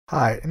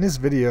Hi, in this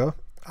video,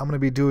 I'm going to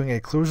be doing a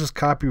closures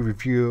copy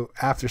review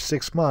after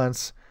 6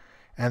 months,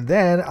 and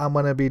then I'm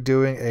going to be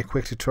doing a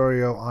quick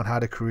tutorial on how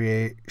to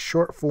create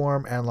short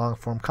form and long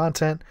form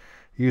content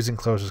using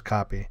closures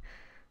copy.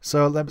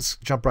 So let's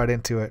jump right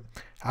into it.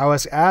 I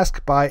was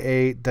asked by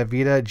a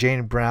Davida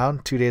Jane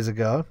Brown 2 days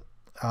ago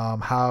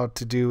how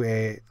to do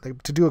a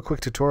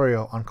quick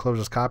tutorial on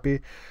closures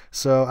copy.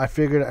 So I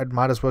figured I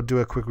might as well do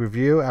a quick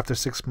review after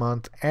 6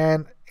 months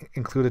and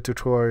include a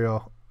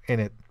tutorial in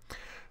it.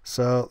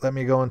 So let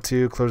me go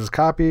into closures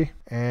copy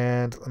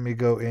and let me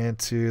go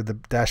into the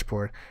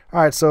dashboard.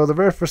 All right, so the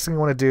very first thing you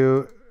want to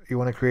do, you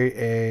want to create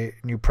a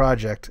new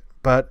project.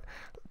 But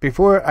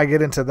before I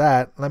get into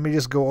that, let me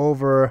just go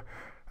over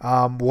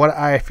what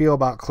I feel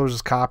about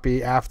closures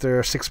copy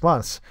after 6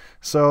 months.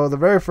 So the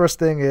very first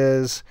thing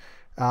is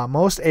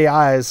most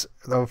AIs,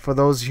 for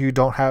those who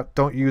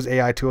don't use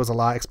AI tools a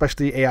lot,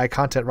 especially AI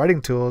content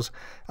writing tools,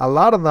 a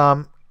lot of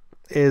them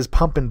is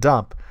pump and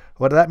dump.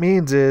 What that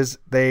means is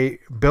they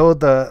build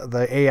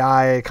the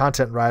AI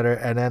content writer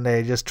and then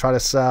they just try to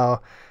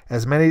sell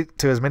as many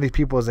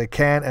people as they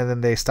can, and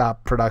then they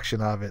stop production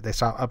of it. They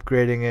stop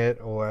upgrading it,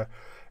 or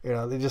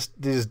they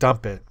just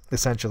dump it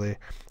essentially.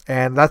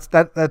 And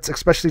that's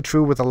especially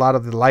true with a lot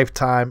of the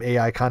lifetime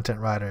AI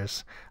content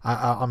writers.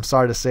 I'm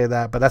sorry to say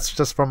that, but that's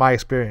just from my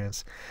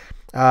experience.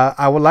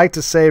 I would like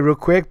to say real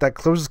quick that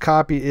closures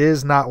copy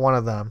is not one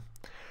of them.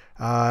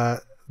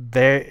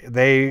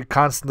 They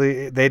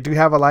do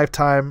have a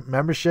lifetime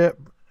membership,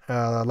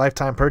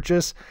 lifetime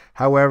purchase.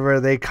 However,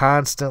 they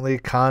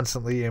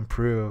constantly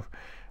improve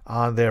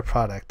on their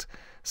product.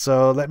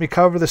 So let me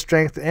cover the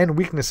strengths and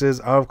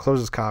weaknesses of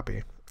closures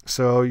copy,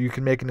 so you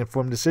can make an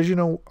informed decision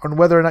on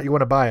whether or not you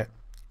want to buy it,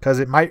 because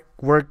it might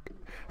work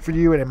for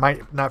you and it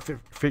might not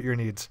fit your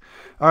needs.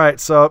 All right,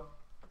 so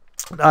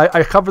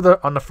I covered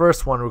on the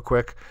first one real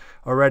quick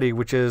already,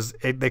 which is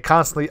they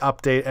constantly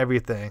update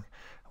everything.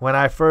 When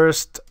I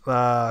first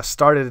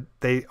started,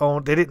 they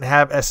didn't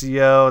have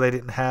SEO, they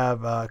didn't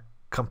have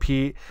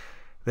compete,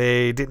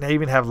 they didn't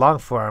even have long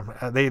form.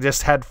 They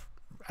just had,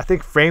 I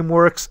think,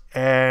 frameworks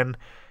and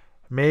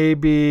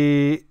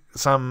maybe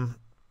some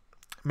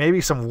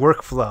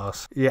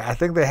workflows. Yeah, I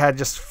think they had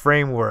just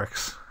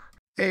frameworks.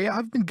 Hey,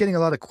 I've been getting a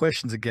lot of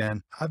questions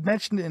again. I've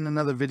mentioned in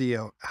another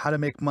video how to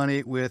make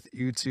money with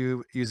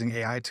YouTube using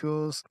AI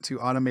tools to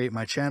automate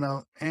my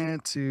channel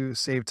and to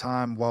save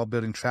time while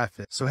building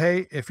traffic. So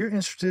hey, if you're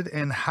interested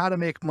in how to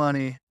make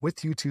money with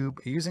YouTube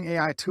using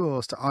AI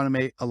tools to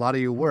automate a lot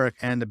of your work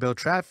and to build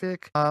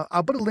traffic,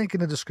 I'll put a link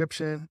in the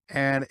description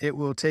and it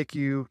will take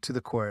you to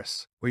the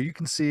course where you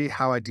can see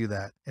how I do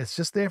that. It's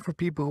just there for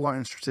people who are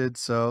interested.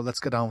 So let's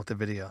get on with the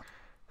video. And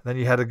then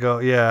you had to go,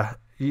 yeah.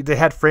 They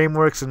had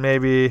frameworks and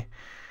maybe,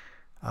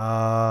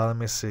 let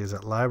me see, is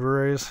it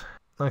libraries?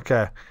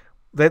 Okay.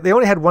 They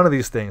only had one of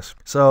these things.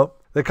 So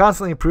they're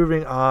constantly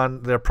improving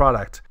on their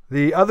product.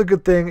 The other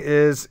good thing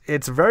is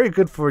it's very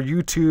good for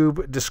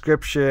YouTube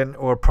description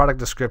or product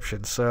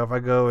description. So if I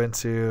go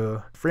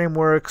into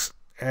frameworks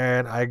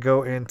and I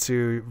go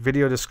into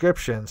video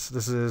descriptions,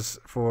 this is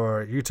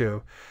for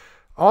YouTube.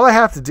 All I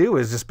have to do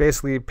is just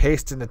basically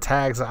paste in the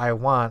tags that I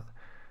want.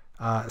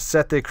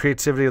 Set the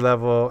creativity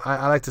level.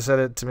 I like to set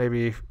it to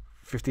maybe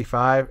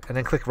 55 and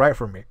then click write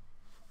for me.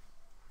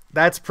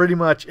 That's pretty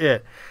much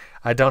it.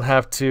 I don't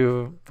have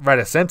to write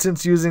a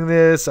sentence using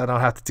this. I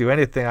don't have to do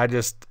anything. I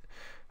just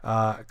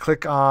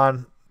click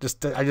on,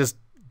 I just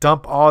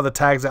dump all the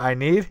tags that I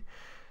need,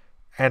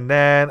 and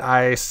then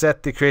I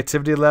set the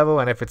creativity level,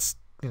 and if it's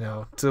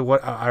to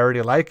what I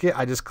already like it,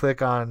 I just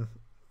click on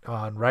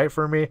write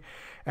for me,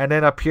 and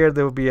then up here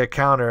there will be a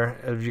counter.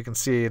 As you can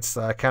see, it's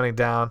counting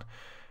down.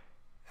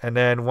 And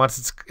then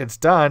once it's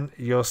done,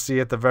 you'll see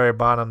at the very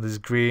bottom this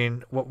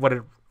green, what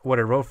it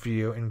wrote for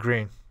you in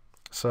green.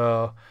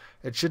 So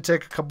it should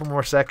take a couple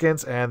more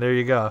seconds, and there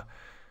you go.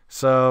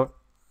 So,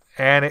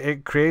 and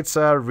it creates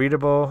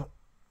readable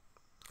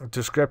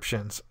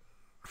descriptions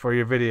for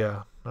your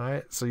video. All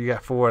right, so you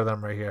got 4 of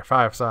them right here.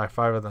 5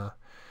 of them,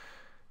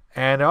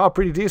 and they're all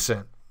pretty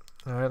decent.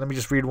 All right, let me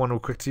just read one real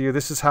quick to you.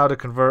 This is how to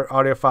convert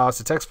audio files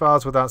to text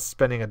files without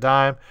spending a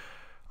dime.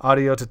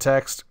 Audio to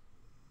text.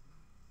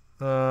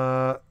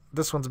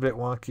 This one's a bit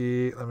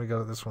wonky. Let me go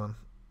to this one.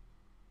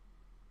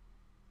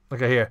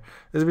 Okay, here.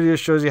 This video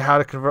shows you how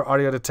to convert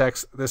audio to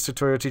text. This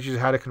tutorial teaches you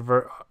how to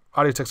convert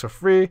audio to text for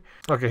free.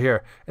 Okay,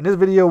 here. In this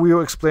video, we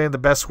will explain the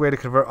best way to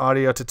convert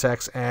audio to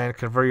text and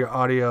convert your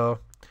audio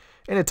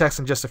into text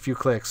in just a few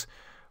clicks.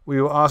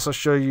 We will also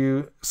show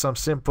you some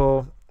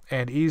simple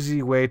and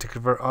easy way to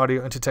convert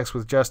audio into text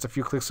with just a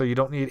few clicks, so you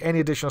don't need any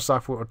additional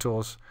software or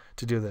tools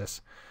to do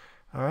this.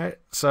 All right,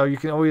 so you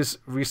can always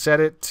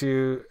reset it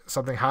to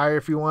something higher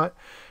if you want,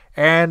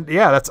 and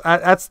yeah,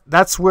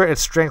 that's where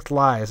its strength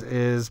lies,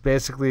 is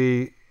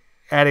basically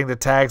adding the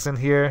tags in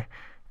here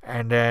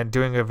and then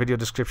doing a video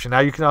description. Now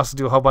you can also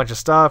do a whole bunch of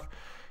stuff.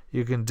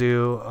 You can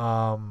do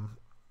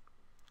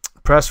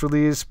press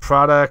release,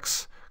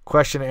 products,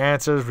 question and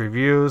answers,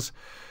 reviews.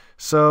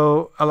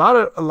 So a lot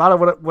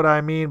of what I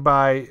mean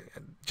by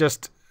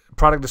just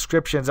product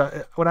descriptions,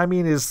 what I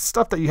mean is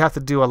stuff that you have to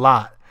do a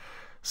lot.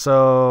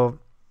 So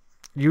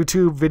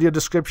YouTube video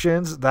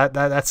descriptions,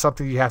 that's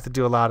something you have to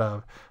do a lot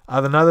of.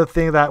 Another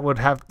thing that would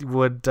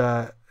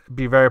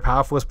be very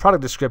powerful is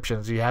product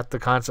descriptions. You have to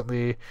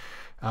constantly,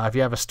 if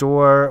you have a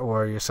store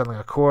or you're selling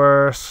a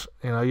course,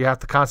 you have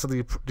to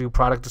constantly do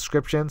product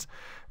descriptions.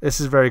 This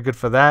is very good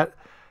for that,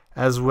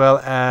 as well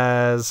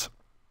as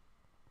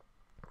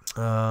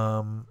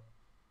let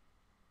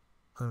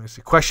me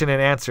see, question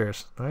and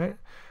answers. Right,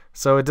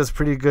 so it does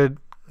pretty good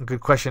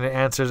question and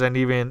answers, and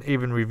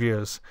even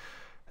reviews.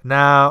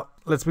 Now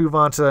let's move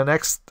on to the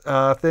next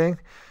thing.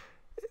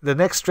 The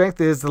next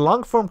strength is the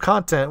long form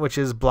content, which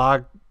is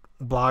long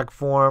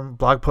form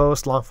blog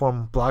post,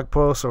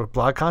 or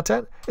blog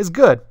content is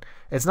good.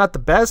 It's not the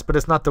best, but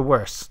it's not the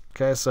worst.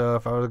 Okay, so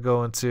if I were to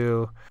go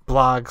into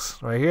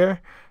blogs right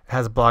here, it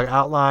has a blog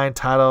outline,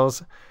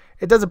 titles.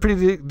 It does a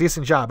pretty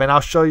decent job, and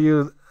I'll show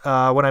you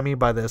what I mean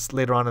by this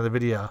later on in the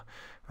video,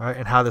 all right,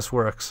 and how this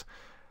works.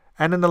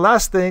 And then the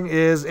last thing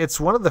is it's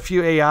one of the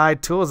few AI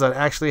tools that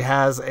actually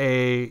has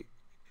a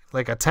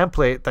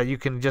template that you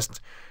can just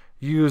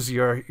use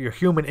your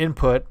human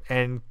input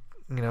and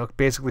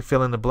basically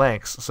fill in the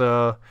blanks.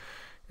 So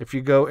if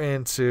you go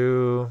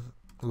into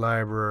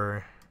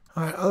library,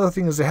 all right, other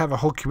thing is they have a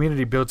whole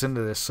community built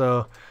into this,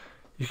 so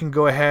you can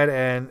go ahead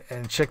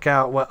and check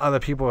out what other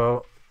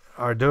people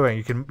are doing.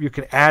 You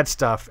can add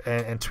stuff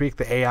and tweak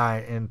the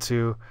AI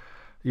into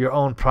your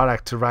own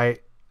product to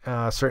write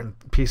certain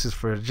pieces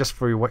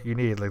for what you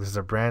need. Like this is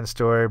a brand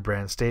story,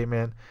 brand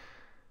statement.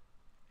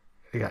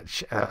 You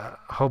got a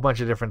whole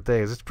bunch of different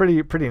things. It's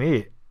pretty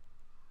neat.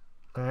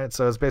 All right,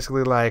 so it's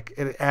basically like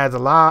it adds a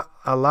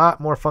lot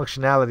more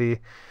functionality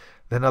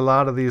than a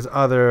lot of these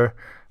other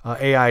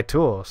AI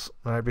tools,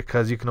 right?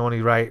 Because you can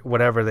only write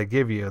whatever they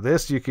give you.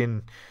 This you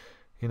can,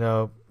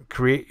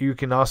 create. You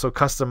can also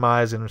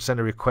customize and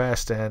send a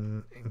request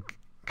and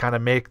kind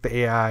of make the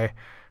AI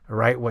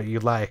write what you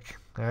like.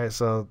 All right,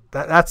 so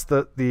that's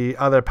the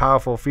other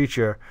powerful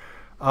feature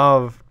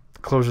of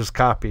Clojur's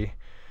copy.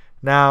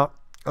 Now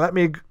let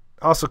me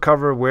also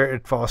cover where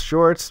it falls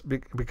short,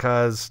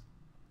 because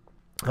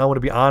I want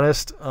to be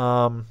honest.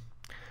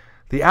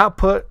 The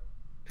output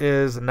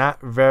is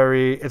not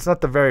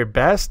the very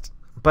best,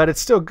 but it's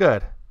still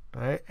good,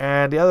 right?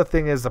 And the other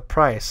thing is the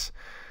price.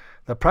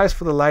 The price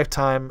for the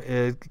lifetime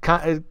it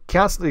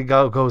constantly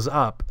goes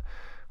up.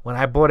 When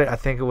I bought it, I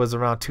think it was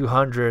around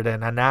 200,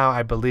 and now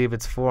I believe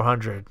it's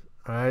 400.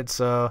 All right,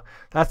 so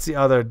that's the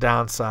other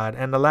downside.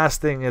 And the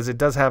last thing is it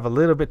does have a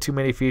little bit too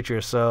many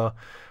features. So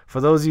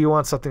for those of you who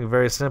want something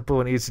very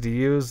simple and easy to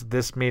use,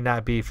 this may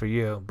not be for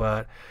you.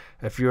 But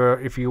if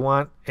you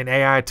want an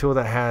AI tool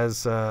that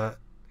has kind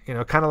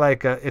of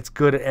like it's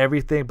good at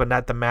everything but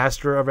not the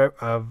master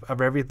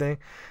of everything,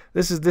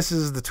 this is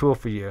the tool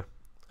for you.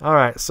 All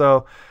right,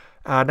 so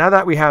now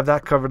that we have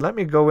that covered, let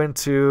me go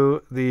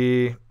into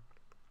the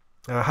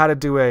how to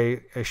do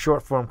a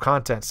short form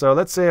content. So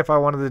let's say if I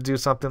wanted to do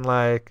something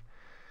like,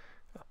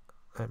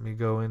 let me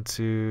go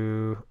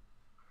into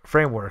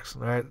frameworks,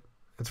 right?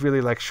 It's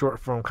really like short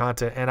form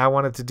content, and I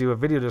wanted to do a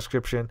video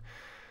description.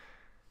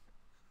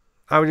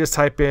 I would just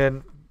type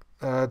in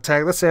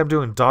tag. Let's say I'm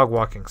doing dog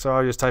walking, so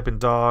I'll just type in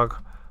dog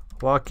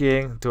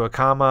walking, do a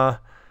comma,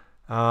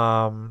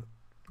 dog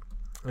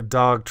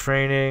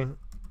training,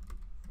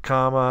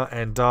 comma,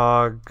 and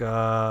dog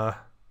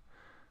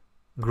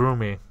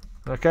grooming.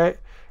 Okay,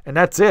 and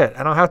that's it.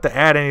 I don't have to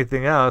add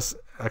anything else.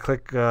 I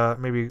click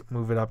maybe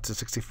move it up to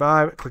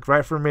 65. Click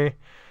right for me,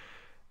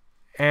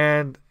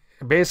 and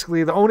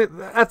basically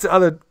that's the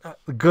other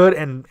good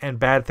and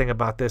bad thing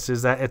about this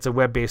is that it's a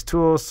web-based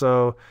tool,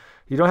 so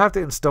you don't have to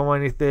install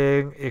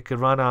anything. It could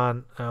run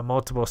on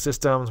multiple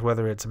systems,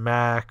 whether it's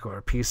Mac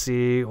or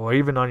PC or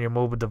even on your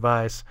mobile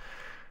device,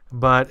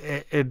 but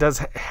it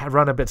does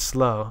run a bit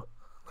slow,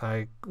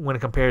 like when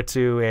compared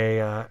to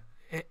a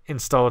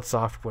installed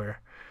software.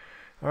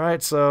 All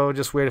right, so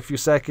just wait a few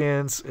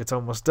seconds. It's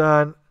almost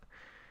done,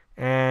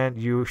 and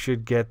you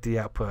should get the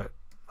output.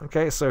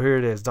 Okay, so here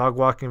it is, dog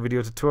walking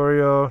video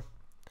tutorial.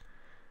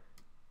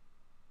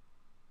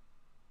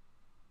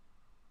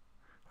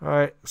 All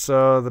right,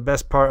 so the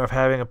best part of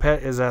having a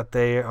pet is that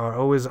they are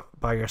always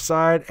by your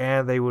side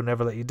and they will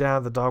never let you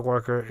down. The dog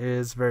walker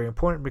is very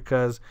important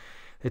because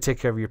they take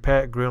care of your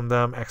pet, groom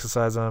them,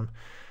 exercise them.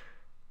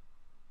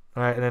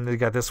 All right, and then they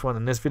got this one.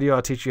 In this video,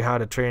 I'll teach you how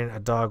to train a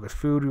dog with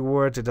food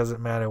rewards. It doesn't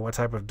matter what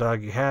type of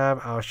dog you have.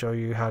 I'll show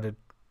you how to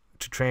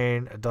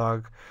train a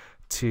dog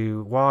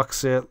to walk,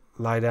 sit,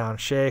 lie down,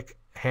 shake,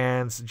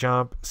 hands,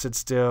 jump, sit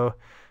still,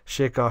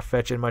 shake off,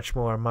 fetch, and much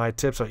more. My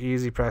tips are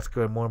easy,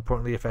 practical, and more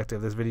importantly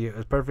effective. This video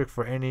is perfect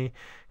for any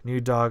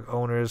new dog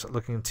owners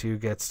looking to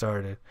get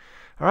started.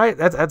 All right,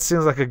 that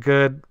seems like a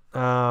good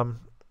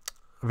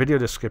video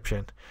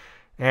description.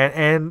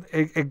 And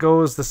it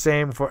goes the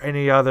same for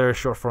any other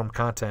short form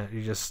content.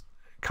 You just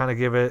kind of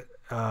give it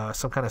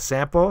some kind of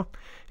sample.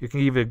 You can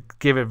even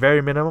give it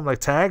very minimum like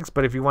tags,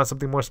 but if you want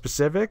something more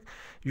specific,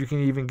 you can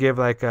even give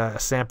like a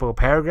sample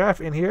paragraph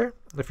in here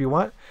if you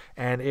want,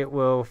 and it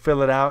will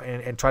fill it out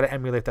and try to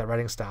emulate that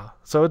writing style.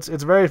 So it's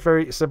very,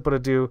 very simple to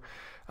do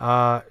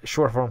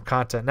short form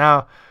content.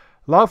 Now,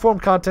 Long form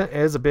content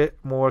is a bit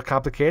more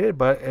complicated,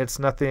 but it's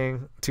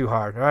nothing too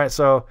hard. All right,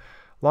 so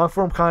long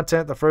form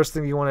content, the first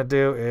thing you want to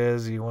do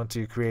is you want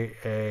to create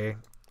a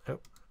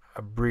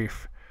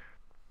brief.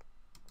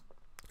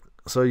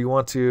 So you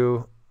want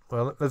to,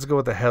 well, let's go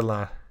with the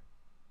headline.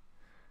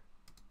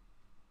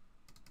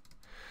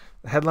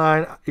 The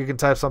headline, you can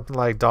type something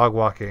like dog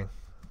walking.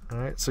 All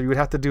right, so you would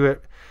have to do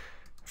it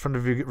from the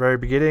very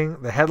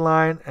beginning, the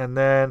headline, and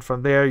then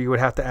from there you would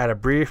have to add a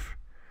brief.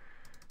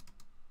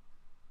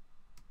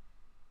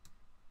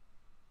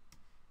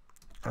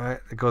 All right,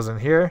 it goes in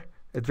here.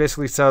 It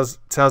basically tells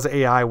the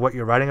AI what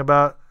you're writing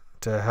about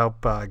to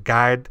help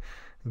guide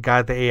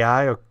the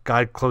AI or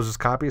guide closest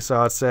copy.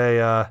 So I'd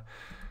say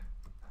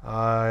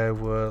I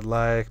would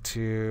like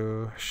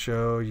to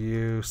show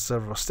you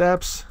several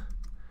steps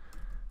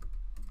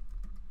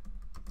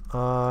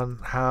on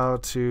how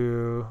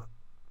to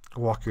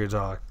walk your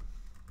dog.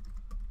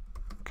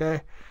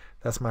 Okay,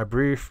 that's my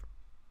brief.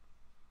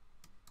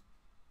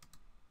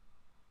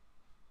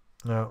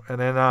 No, and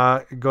then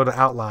go to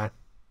outline.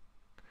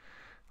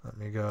 Let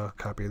me go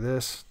copy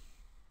this.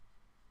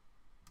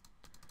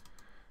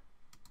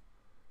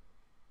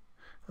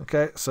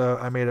 Okay, so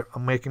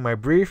I'm making my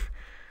brief.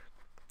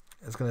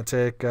 It's going to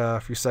take a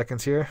few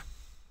seconds here.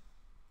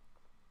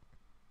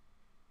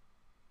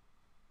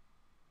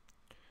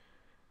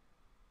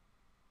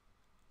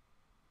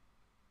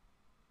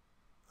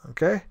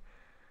 Okay,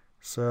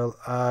 so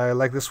I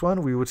like this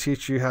one. We will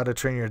teach you how to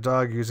train your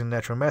dog using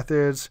natural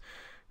methods.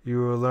 You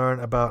will learn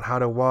about how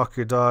to walk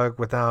your dog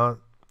without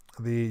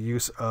the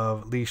use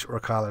of leash or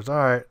collars. All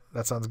right,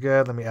 that sounds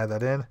good. Let me add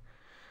that in.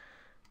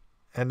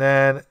 And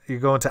then you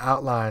go into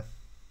outline.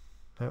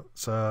 Yep,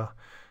 so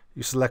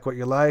you select what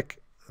you like,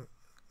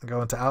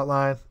 go into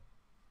outline.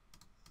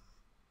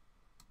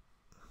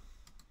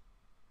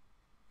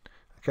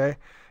 Okay,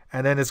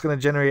 and then it's going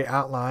to generate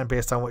outline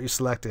based on what you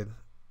selected.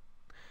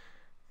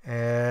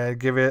 And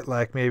give it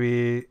like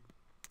maybe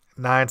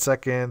 9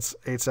 seconds,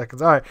 8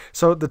 seconds. All right.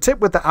 So the tip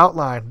with the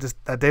outline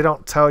that they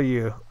don't tell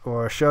you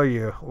or show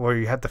you or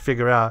you have to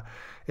figure out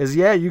is,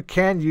 yeah, you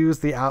can use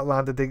the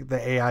outline that the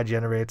AI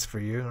generates for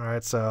you. All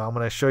right. So I'm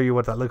going to show you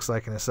what that looks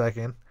like in a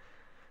second.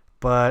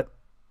 But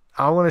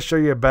I want to show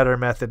you a better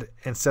method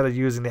instead of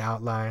using the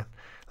outline.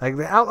 Like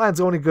the outline's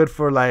only good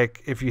for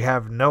like if you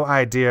have no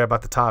idea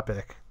about the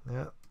topic.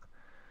 Yeah.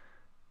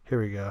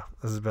 Here we go.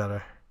 This is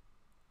better.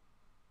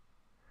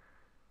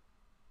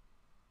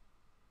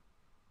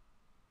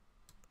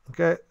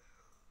 Okay,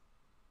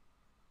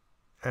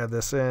 add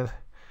this in.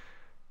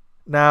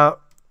 Now,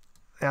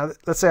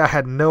 let's say I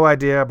had no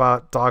idea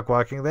about dog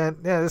walking. Then,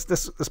 yeah,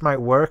 this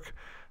might work.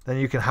 Then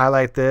you can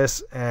highlight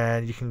this,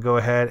 and you can go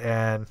ahead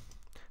and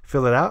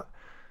fill it out.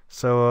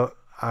 So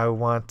I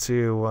want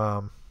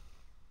to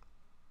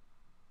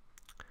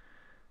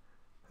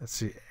let's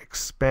see,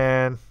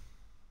 expand.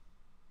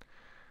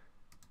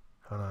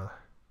 Hold on.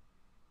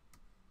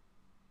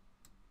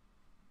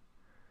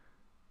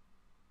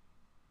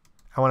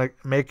 I want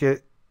to make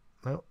it,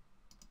 no.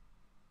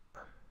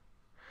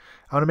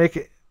 I want to make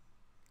it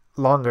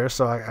longer,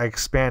 so I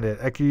expand it.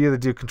 I can either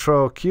do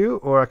Control Q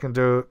or I can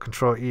do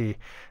Control E.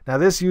 Now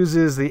this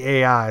uses the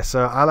AI,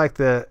 so I like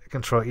the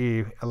Control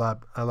E a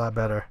lot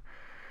better.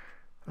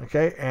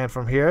 Okay, and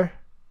from here,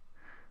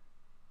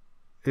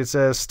 it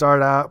says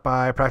start out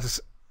by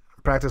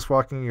practice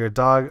walking your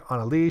dog on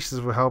a leash. This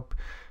will help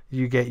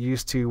you get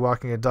used to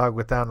walking a dog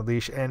without a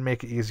leash and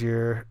make it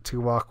easier to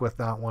walk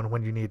without one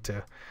when you need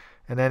to.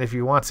 And then if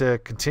you want to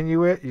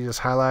continue it, you just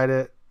highlight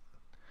it,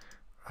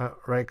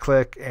 right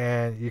click,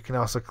 and you can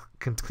also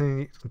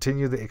continue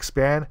the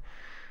expand,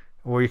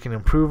 or you can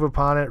improve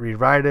upon it,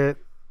 rewrite it.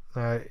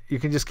 You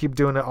can just keep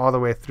doing it all the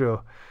way through.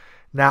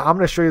 Now I'm going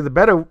to show you the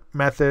better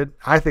method.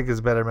 I think is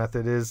a better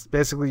method is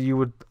basically you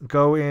would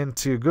go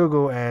into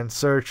Google and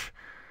search.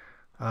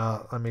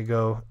 Let me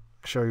go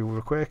show you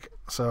real quick.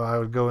 So I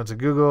would go into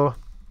Google.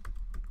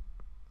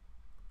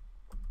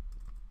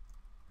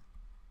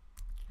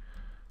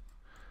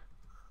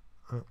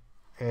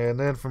 And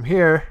then from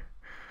here,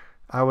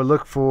 I would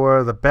look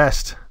for the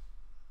best.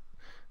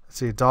 Let's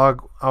see,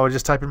 dog. I would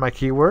just type in my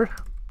keyword.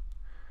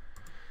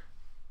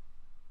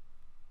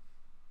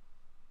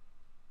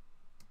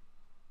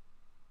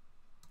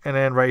 And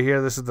then right here,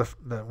 this is the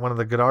one of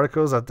the good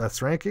articles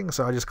that's ranking.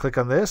 So I just click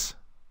on this.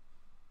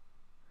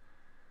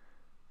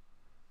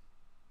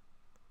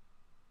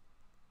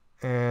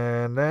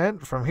 And then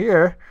from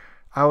here,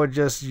 I would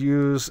just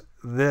use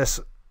this,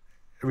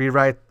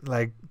 rewrite,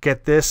 like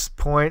get this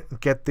point,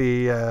 get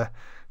the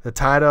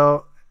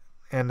title,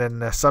 and then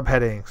the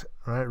subheadings,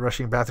 right?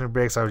 Rushing bathroom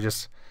breaks. I would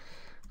just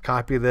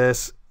copy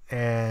this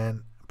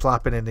and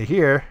plop it into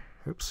here.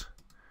 Oops.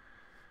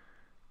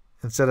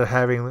 Instead of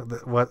having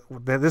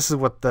this is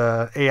what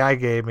the AI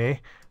gave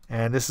me,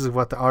 and this is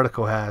what the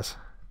article has.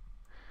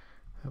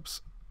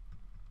 Oops.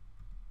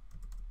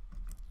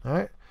 All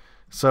right.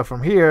 So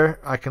from here,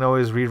 I can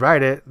always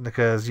rewrite it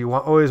because you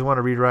always want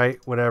to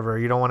rewrite whatever.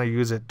 You don't want to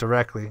use it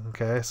directly.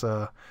 Okay,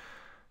 so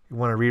you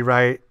want to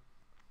rewrite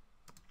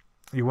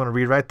you want to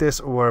rewrite this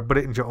or put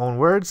it into your own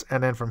words,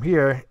 and then from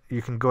here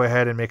you can go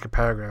ahead and make a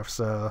paragraph.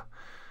 So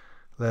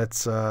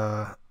let's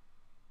go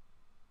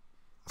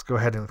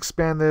ahead and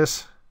expand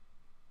this.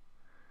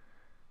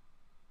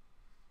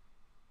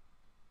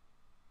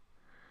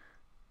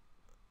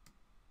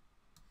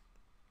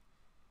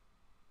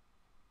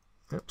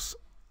 Oops,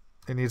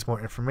 it needs more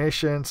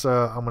information, so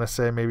I'm going to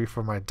say maybe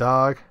for my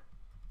dog.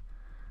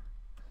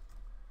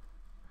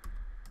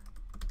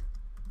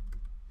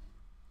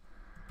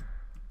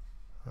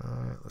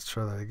 Alright, let's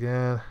try that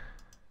again.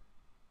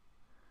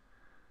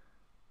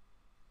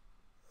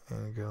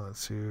 And go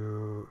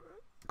into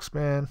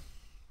expand.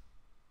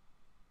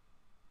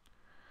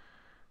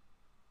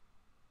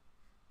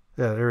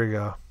 Yeah, there we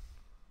go.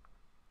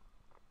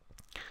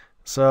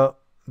 So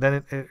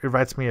then it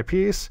writes me a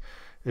piece.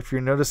 If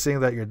you're noticing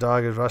that your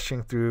dog is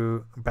rushing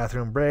through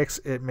bathroom breaks,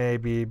 it may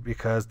be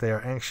because they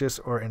are anxious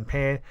or in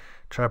pain.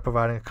 Try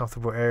providing a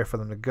comfortable area for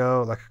them to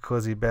go, like a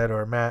cozy bed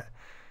or a mat,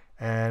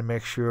 and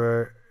make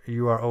sure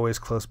you are always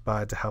close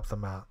by to help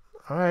them out.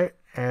 All right,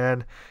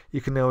 and you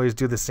can always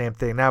do the same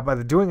thing. Now,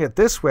 by doing it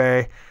this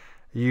way,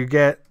 you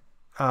get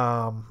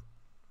a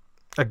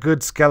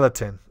good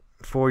skeleton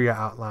for your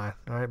outline,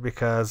 right?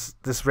 Because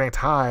this ranked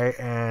high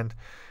and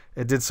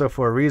it did so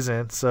for a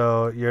reason.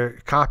 So you're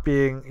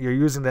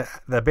using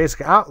the basic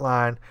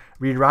outline,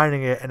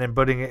 rewriting it, and then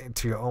putting it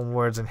into your own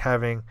words and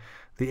having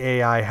the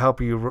AI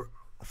help you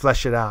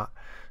flesh it out.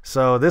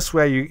 So this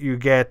way you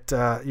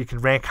can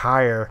rank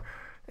higher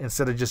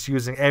instead of just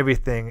using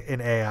everything in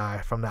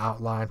AI from the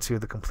outline to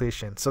the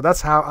completion. So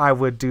that's how I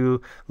would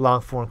do long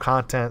form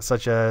content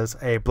such as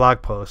a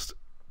blog post.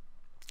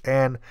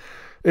 And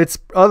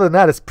other than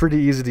that, it's pretty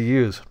easy to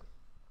use.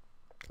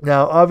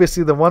 Now,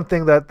 obviously, the one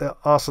thing that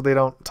also they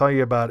don't tell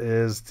you about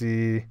is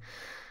the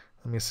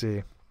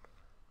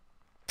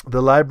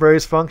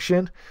libraries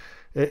function.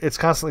 It's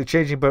constantly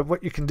changing, but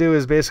what you can do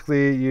is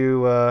basically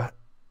you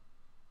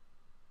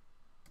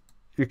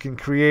can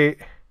create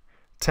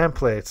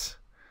templates.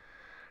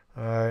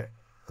 All right,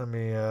 not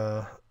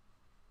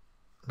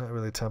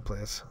really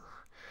templates.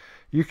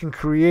 You can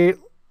create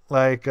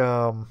like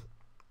a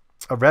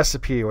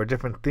recipe or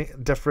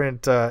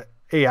different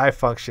AI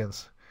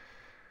functions.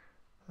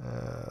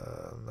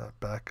 Not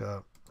back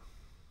up.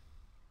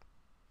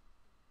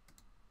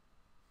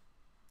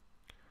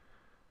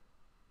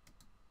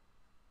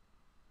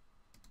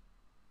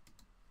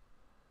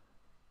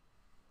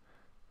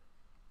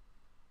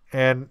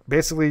 And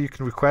basically you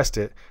can request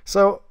it.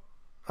 So,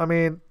 I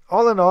mean,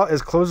 all in all,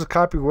 is closed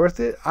copy worth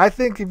it? I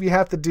think if you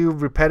have to do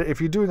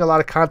if you're doing a lot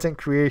of content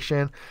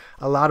creation,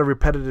 a lot of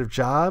repetitive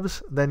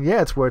jobs, then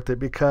yeah, it's worth it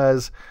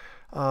because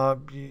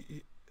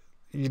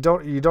you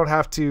don't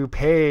have to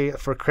pay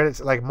for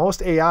credits. Like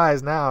most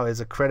AIs now is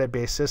a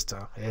credit-based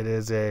system. It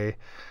is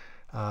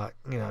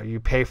you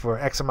pay for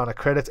X amount of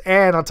credits,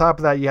 and on top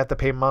of that, you have to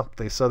pay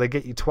monthly. So they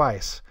get you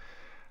twice.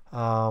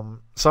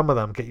 Some of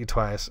them get you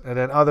twice, and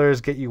then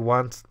others get you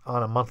once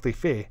on a monthly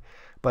fee.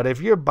 But if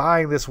you're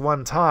buying this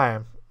one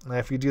time,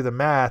 if you do the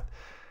math,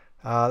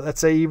 let's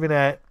say even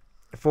at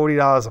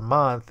 $40 a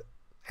month,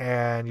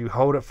 and you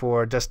hold it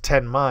for just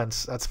 10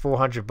 months, that's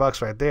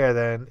 $400 right there.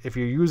 Then if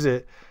you use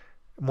it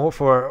more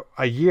for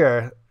a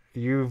year,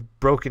 you've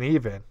broken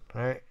even,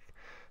 right?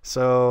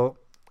 So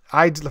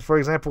for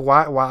example,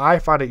 why I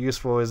find it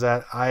useful is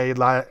that I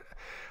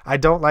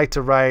don't like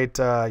to write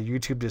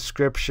YouTube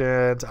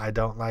descriptions. I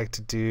don't like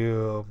to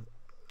do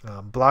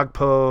blog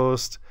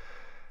posts.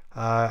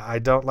 I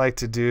don't like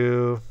to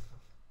do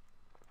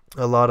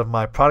a lot of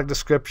my product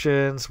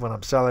descriptions when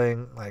I'm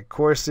selling like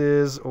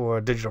courses or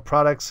digital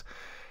products.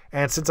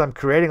 And since I'm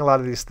creating a lot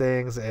of these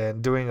things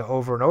and doing it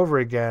over and over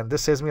again,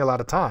 this saves me a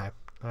lot of time.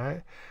 All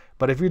right.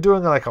 But if you're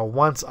doing like a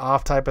once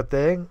off type of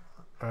thing,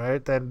 all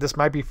right, then this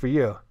might be for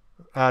you.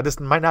 This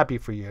might not be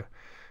for you.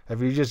 If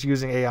you're just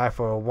using AI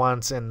for a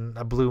once in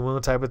a blue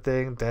moon type of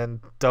thing,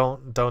 then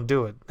don't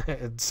do it.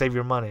 Save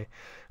your money.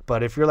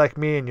 But if you're like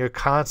me and you're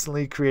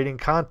constantly creating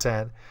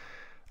content,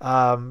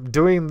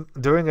 doing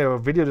a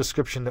video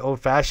description the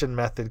old-fashioned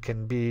method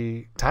can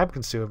be time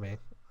consuming.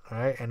 All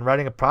right, and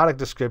writing a product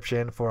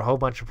description for a whole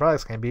bunch of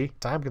products can be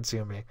time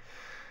consuming.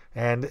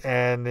 And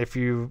if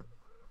you're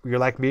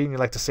like me and you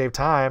like to save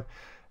time,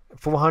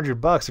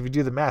 $400, if you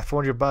do the math,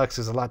 $400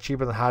 is a lot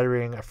cheaper than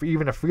hiring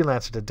even a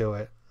freelancer to do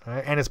it,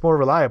 right? And it's more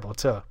reliable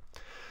too.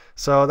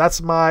 So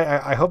that's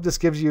I hope this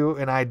gives you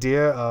an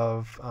idea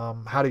of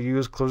how to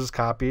use closed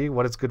copy,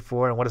 what it's good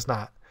for and what it's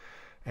not,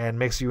 and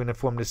makes you an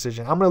informed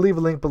decision. I'm going to leave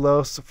a link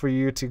below for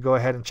you to go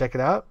ahead and check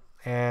it out.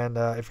 And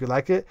if you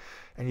like it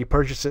and you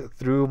purchase it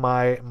through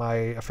my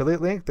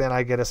affiliate link, then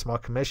I get a small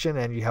commission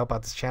and you help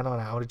out this channel.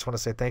 And I just want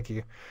to say thank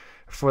you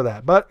for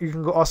that. But you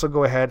can also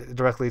go ahead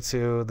directly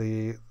to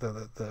the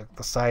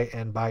site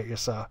and buy it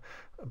yourself.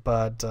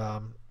 But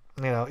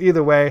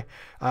either way,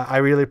 I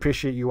really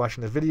appreciate you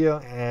watching this video,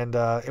 and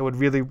it would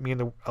really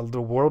mean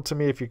the world to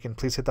me if you can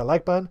please hit that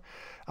like button.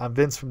 I'm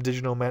Vince from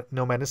Digital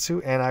Nomad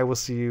Institute, and I will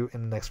see you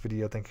in the next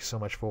video. Thank you so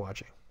much for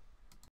watching.